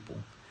help people.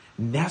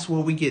 And that's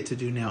what we get to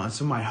do now. And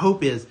so my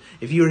hope is,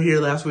 if you were here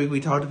last week, we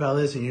talked about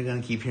this, and you're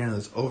going to keep hearing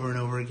this over and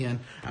over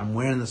again. I'm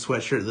wearing the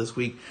sweatshirt this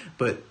week,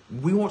 but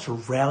we want to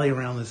rally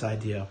around this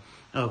idea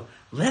of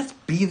let's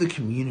be the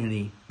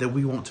community that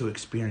we want to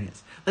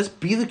experience. Let's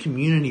be the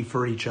community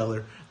for each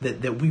other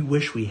that we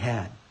wish we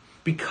had.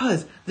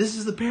 Because this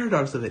is the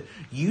paradox of it.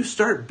 You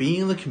start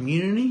being the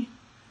community,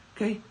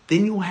 okay,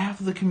 then you'll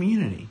have the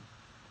community.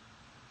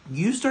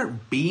 You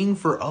start being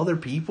for other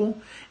people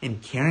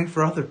and caring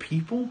for other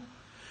people,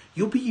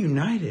 you'll be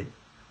united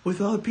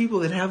with other people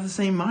that have the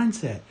same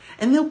mindset.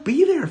 And they'll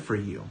be there for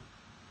you.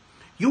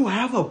 You'll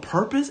have a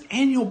purpose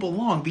and you'll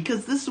belong,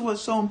 because this is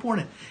what's so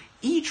important.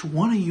 Each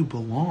one of you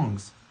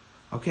belongs,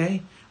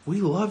 okay?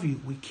 We love you,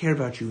 we care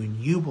about you, and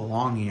you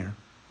belong here.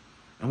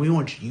 And we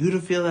want you to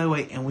feel that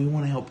way, and we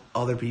want to help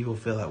other people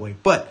feel that way.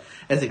 But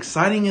as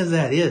exciting as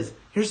that is,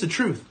 here's the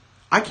truth.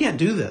 I can't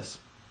do this.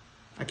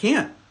 I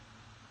can't.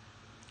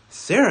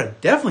 Sarah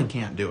definitely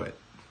can't do it.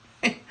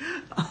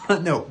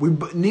 No,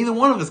 neither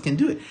one of us can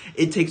do it.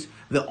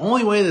 The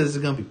only way that this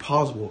is going to be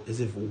possible is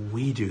if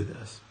we do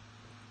this.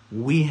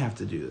 We have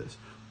to do this.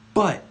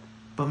 But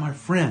my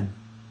friend,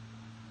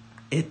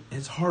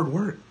 it's hard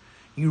work.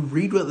 You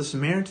read what the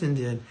Samaritan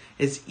did,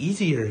 it's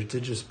easier to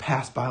just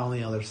pass by on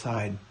the other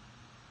side.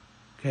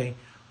 Okay?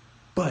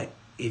 But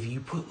if you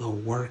put the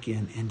work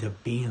into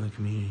being in the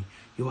community,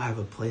 you'll have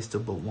a place to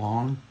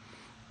belong,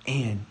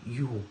 and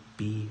you will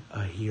be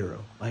a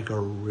hero, like a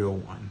real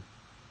one.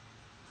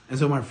 And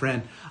so, my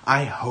friend,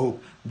 I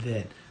hope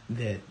that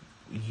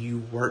you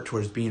work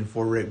towards being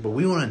for Rick, but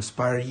we want to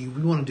inspire you.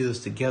 We want to do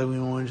this together. We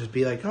want to just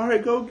be like, all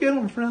right, go get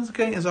them, friends,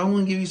 okay? And so I'm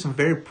going to give you some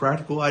very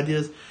practical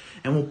ideas,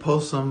 and we'll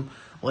post some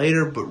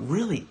later. But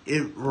really,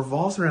 it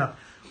revolves around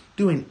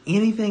doing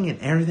anything and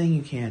everything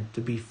you can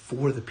to be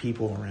for the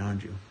people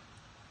around you,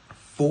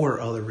 for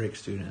other Rick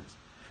students.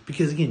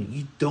 Because, again,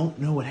 you don't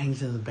know what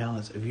hangs in the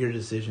balance of your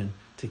decision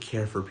to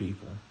care for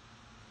people.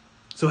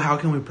 So how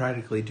can we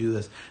practically do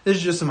this? This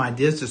is just some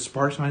ideas to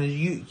spark some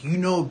ideas. You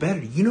know it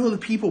better. You know the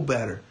people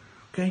better.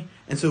 Okay?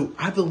 And so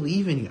I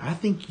believe in you. I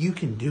think you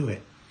can do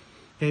it.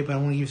 Okay, but I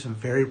want to give you some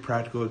very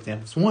practical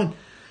examples. One,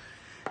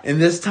 in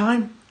this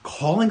time,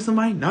 calling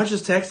somebody, not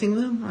just texting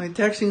them. Like,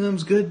 texting them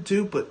is good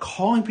too, but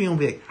calling people and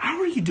be like,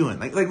 how are you doing?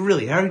 Like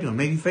really, how are you doing?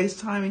 Maybe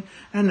FaceTiming.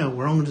 I don't know,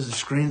 we're on the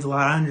screens a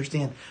lot, I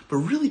understand. But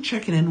really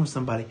checking in with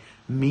somebody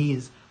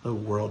means the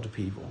world to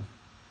people.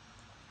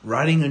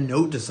 Writing a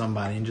note to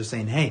somebody and just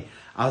saying, hey,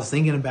 I was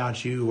thinking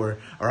about you, or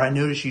I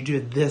noticed you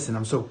did this and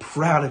I'm so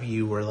proud of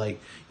you, or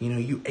like,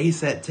 you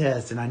aced that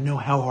test and I know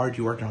how hard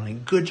you worked on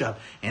it. Good job.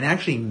 And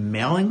actually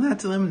mailing that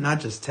to them,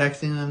 not just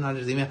texting them, not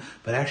just email,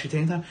 but actually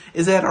taking time.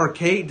 Is that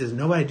archaic? Does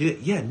nobody do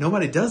it? Yeah,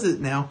 nobody does it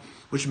now,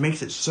 which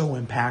makes it so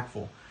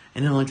impactful.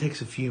 And it only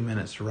takes a few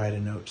minutes to write a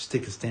note,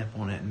 stick a stamp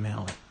on it and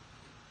mail it.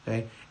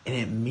 Okay? And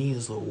it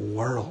means the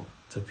world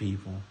to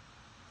people.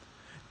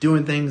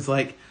 Doing things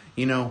like,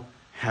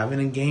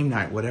 having a game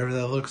night, whatever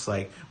that looks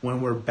like,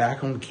 when we're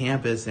back on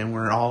campus and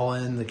we're all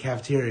in the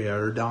cafeteria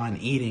or down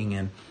eating,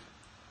 and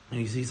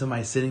you see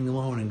somebody sitting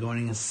alone and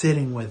going and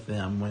sitting with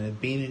them, when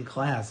it being in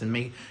class,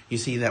 and you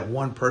see that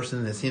one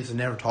person that seems to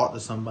never talk to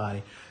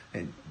somebody,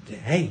 and,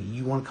 hey,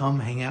 you want to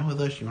come hang out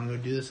with us? You want to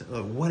go do this?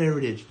 Whatever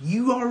it is,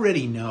 you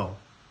already know.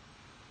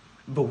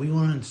 But we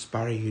want to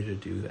inspire you to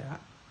do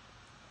that.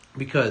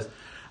 Because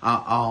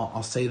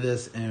I'll say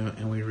this,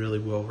 and we really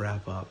will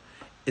wrap up,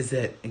 is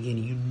that, again,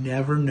 you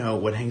never know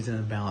what hangs in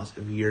the balance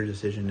of your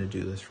decision to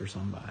do this for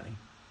somebody.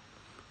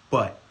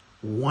 But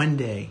one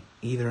day,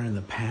 either in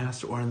the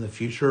past or in the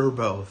future or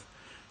both,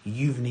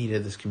 you've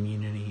needed this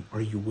community,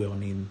 or you will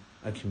need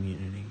a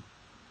community.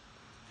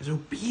 So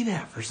be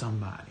that for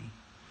somebody.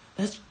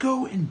 Let's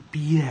go and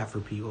be that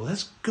for people.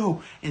 Let's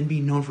go and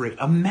be known for it.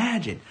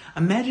 Imagine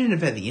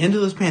if at the end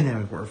of this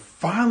pandemic, we're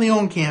finally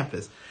on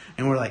campus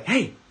and we're like,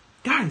 hey,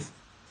 guys,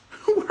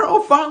 we're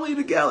all finally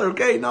together,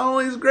 okay? Not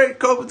only is great,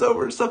 COVID's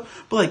over and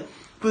stuff, but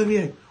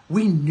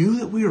we knew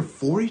that we were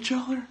for each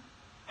other.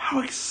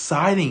 How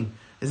exciting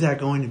is that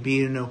going to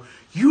be to know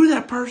you were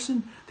that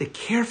person that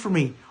cared for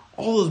me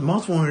all those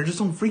months when we were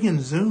just on freaking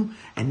Zoom,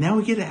 and now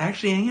we get to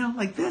actually hang out?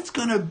 Like, that's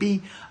going to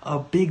be a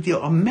big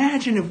deal.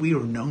 Imagine if we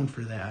were known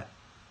for that.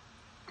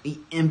 The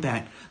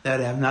impact that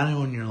would have not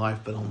only on your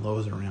life, but on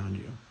those around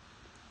you.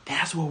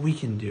 That's what we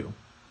can do.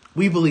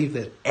 We believe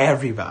that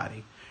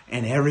everybody,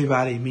 and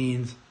everybody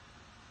means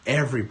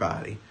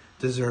everybody,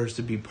 deserves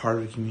to be part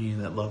of a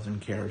community that loves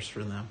and cares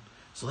for them.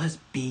 So let's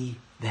be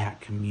that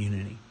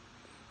community.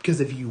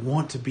 Because if you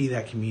want to be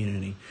that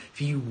community,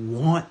 if you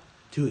want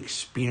to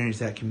experience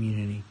that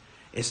community,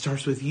 it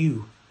starts with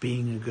you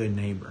being a good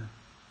neighbor.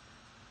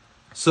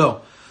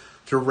 So,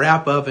 to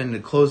wrap up and to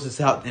close this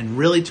out and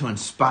really to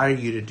inspire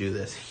you to do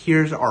this,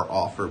 here's our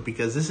offer,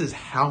 because this is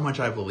how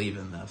much I believe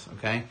in this,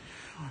 okay?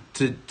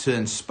 To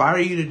inspire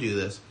you to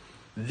do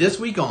this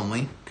week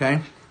only,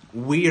 okay?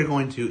 We are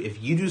going to,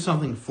 if you do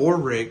something for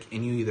Rick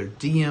and you either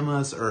DM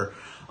us or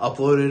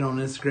upload it on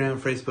Instagram,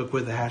 Facebook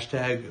with the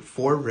hashtag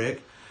for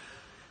Rick,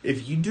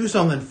 if you do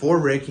something for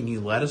Rick and you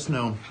let us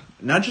know,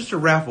 not just a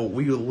raffle,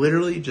 we will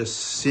literally just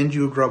send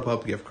you a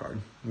Grubhub gift card,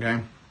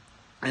 okay?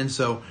 And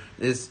so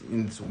it's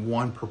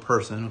one per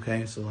person,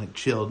 okay? So like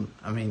chilled.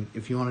 I mean,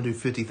 if you want to do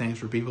 50 things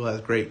for people,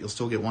 that's great. You'll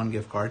still get one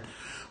gift card.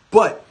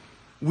 But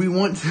we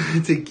want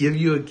to give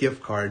you a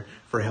gift card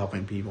for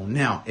helping people.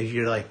 Now, if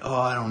you're like,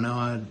 oh, I don't know,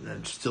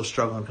 I'm still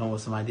struggling to come up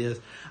with some ideas,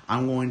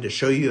 I'm going to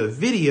show you a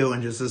video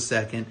in just a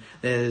second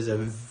that is a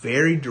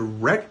very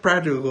direct,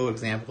 practical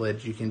example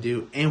that you can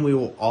do, and we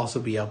will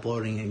also be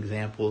uploading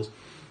examples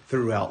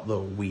throughout the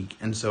week.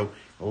 And so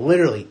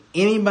literally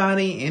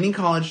anybody, any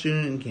college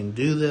student can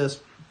do this.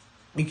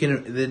 They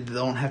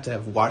don't have to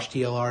have watched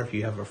TLR. If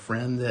you have a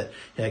friend that,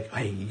 like,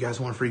 hey, you guys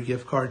want a free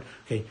gift card?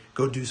 Okay,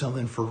 go do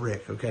something for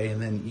Rick, okay? And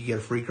then you get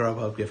a free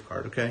Grubhub gift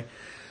card, okay?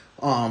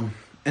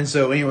 And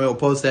so anyway, we'll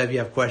post that. If you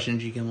have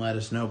questions, you can let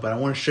us know. But I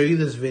want to show you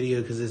this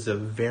video because it's a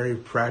very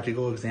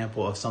practical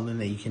example of something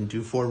that you can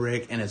do for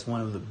Rick. And it's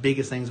one of the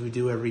biggest things we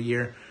do every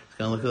year. It's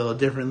going to look a little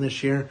different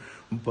this year.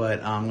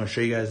 But I'm going to show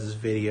you guys this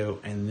video,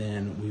 and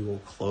then we will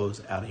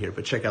close out of here.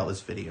 But check out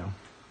this video.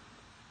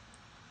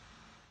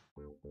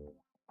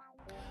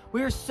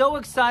 We are so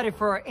excited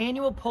for our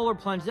annual polar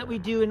plunge that we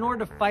do in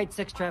order to fight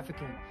sex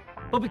trafficking.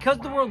 But because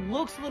the world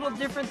looks a little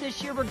different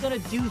this year, we're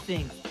going to do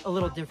things a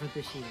little different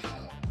this year.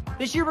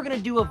 This year, we're going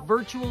to do a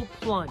virtual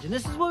plunge. And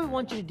this is what we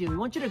want you to do. We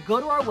want you to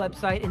go to our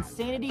website,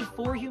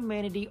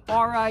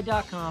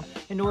 insanityforhumanity.ri.com,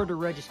 in order to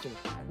register.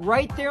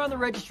 Right there on the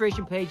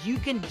registration page, you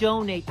can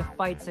donate to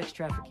fight sex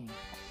trafficking.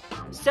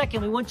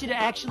 Second, we want you to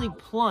actually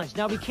plunge.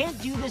 Now, we can't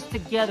do this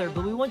together,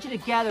 but we want you to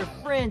gather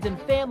friends and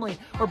family,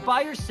 or by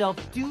yourself,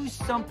 do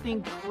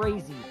something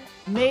crazy.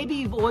 Maybe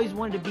you've always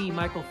wanted to be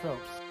Michael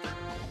Phelps.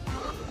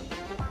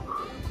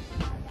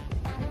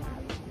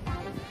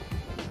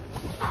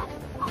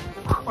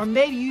 Or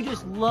maybe you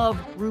just love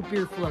root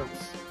beer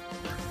floats.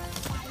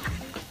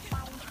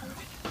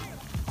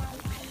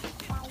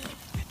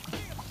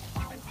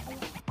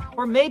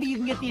 Or maybe you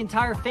can get the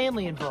entire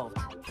family involved.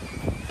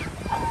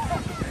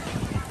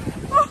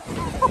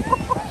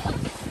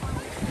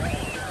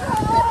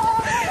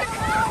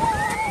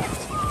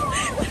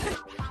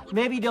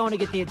 Maybe you don't want to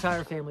get the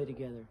entire family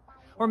together.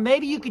 Or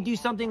maybe you could do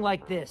something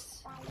like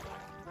this.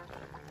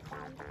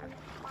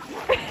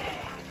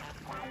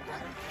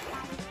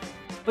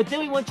 But then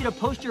we want you to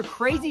post your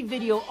crazy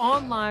video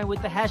online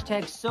with the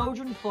hashtag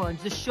Sojourn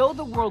Plunge to show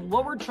the world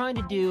what we're trying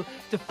to do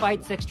to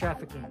fight sex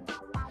trafficking.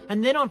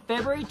 And then on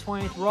February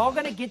 20th, we're all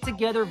going to get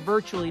together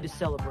virtually to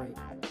celebrate.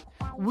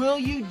 Will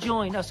you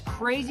join us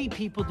crazy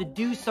people to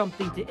do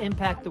something to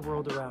impact the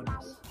world around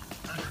us?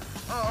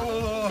 I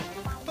only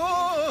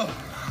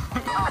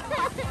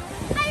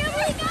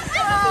got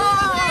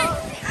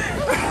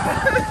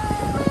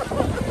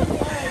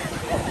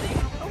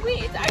oh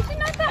wait, it's actually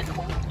not that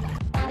cold.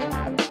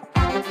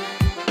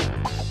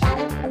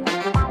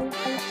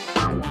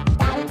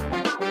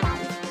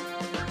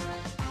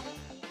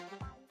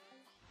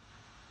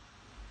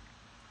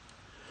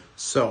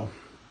 So,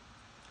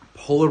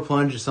 Polar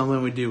Plunge is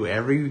something we do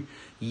every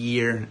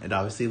year. It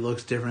obviously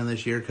looks different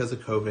this year because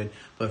of COVID,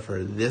 but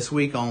for this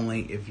week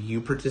only, if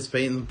you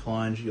participate in the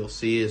plunge, you'll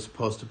see his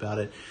post about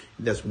it.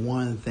 That's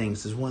one of the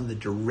things. This is one of the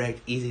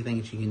direct, easy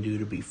things you can do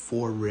to be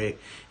for Rick,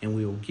 and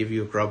we will give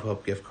you a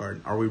Grubhub gift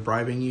card. Are we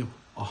bribing you?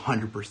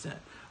 100%.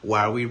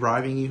 Why are we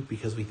bribing you?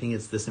 Because we think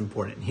it's this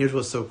important. And here's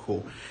what's so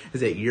cool, is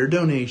that your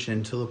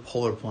donation to the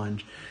Polar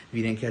Plunge, if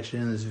you didn't catch it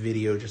in this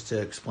video, just to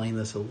explain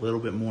this a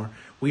little bit more,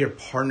 we are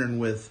partnering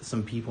with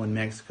some people in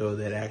Mexico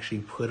that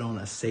actually put on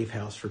a safe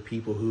house for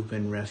people who've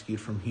been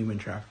rescued from human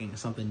trafficking.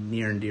 It's something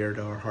near and dear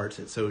to our hearts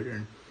at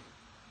Sojourn.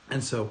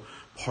 And so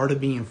part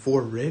of being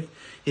for Rick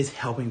is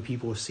helping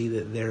people see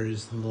that there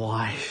is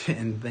life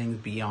and things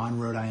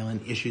beyond Rhode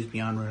Island, issues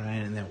beyond Rhode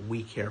Island, and that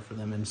we care for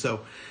them. And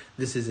so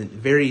this is a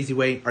very easy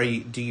way.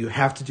 Do you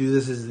have to do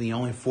this? This is the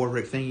only for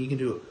Rick thing you can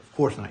do? Of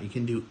course not. You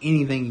can do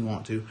anything you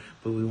want to,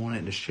 but we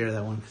wanted to share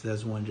that one because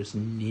that's one just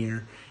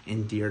near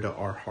and dear to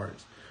our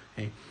hearts.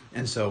 Okay,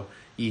 and so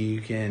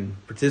you can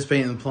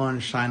participate in the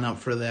plunge, sign up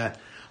for that.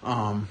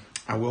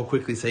 I will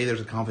quickly say there's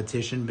a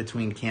competition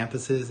between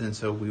campuses, and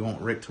so we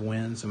want Rick to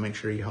win, so make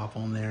sure you hop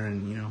on there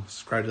and,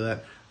 subscribe to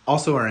that.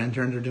 Also, our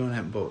interns are doing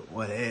it, but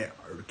our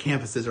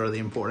campuses are the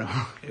important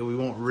one. Okay, we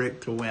want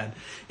Rick to win.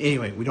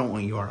 Anyway, we don't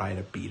want URI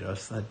to beat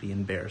us. That'd be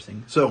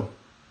embarrassing. So,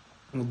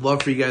 we'd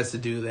love for you guys to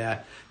do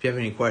that. If you have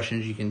any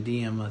questions, you can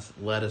DM us,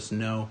 let us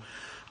know.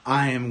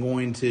 I am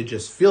going to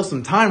just fill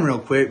some time real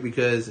quick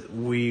because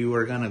we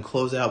were going to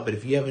close out. But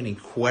if you have any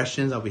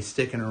questions, I'll be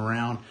sticking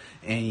around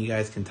and you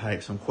guys can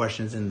type some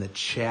questions in the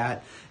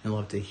chat and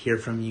love to hear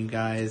from you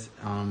guys.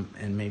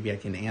 And maybe I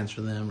can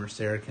answer them or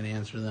Sarah can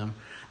answer them.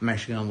 I'm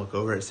actually going to look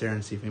over at Sarah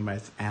and see if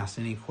anybody's asked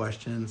any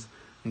questions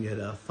and get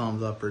a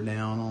thumbs up or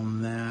down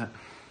on that.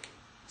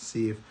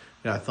 See if we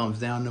got a thumbs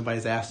down.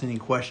 Nobody's asked any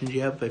questions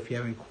yet, but if you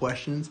have any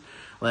questions,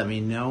 let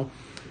me know.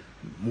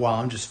 While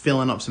I'm just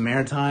filling up some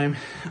airtime,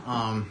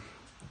 I'm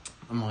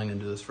only going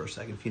to do this for a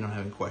second. If you don't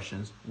have any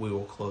questions, we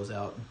will close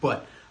out.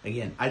 But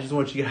again, I just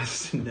want you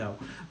guys to know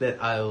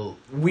that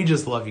we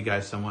just love you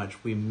guys so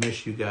much. We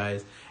miss you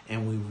guys,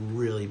 and we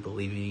really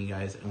believe in you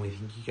guys, and we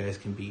think you guys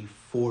can be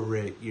for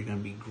Rick. You're going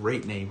to be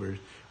great neighbors.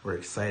 We're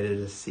excited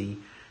to see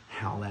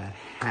how that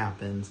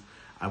happens.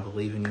 I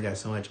believe in you guys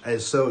so much.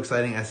 It's so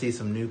exciting. I see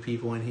some new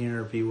people in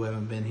here, people who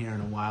haven't been here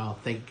in a while.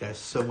 Thank you guys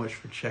so much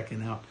for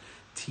checking out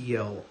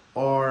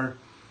TLR.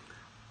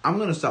 I'm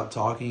going to stop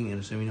talking and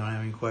assume you don't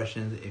have any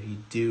questions. If you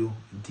do,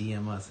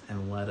 DM us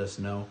and let us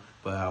know.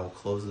 But I will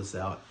close this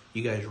out.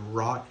 You guys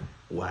rock.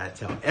 What I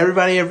tell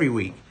everybody every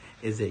week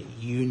is that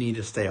you need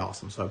to stay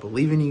awesome. So I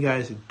believe in you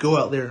guys. Go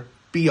out there.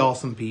 Be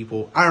awesome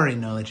people. I already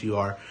know that you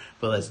are.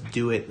 But let's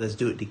do it. Let's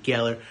do it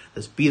together.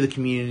 Let's be the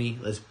community.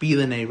 Let's be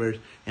the neighbors.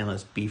 And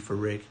let's be for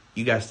Rick.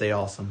 You guys stay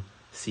awesome.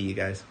 See you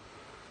guys.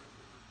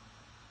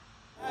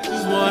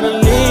 just wanna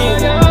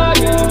leave.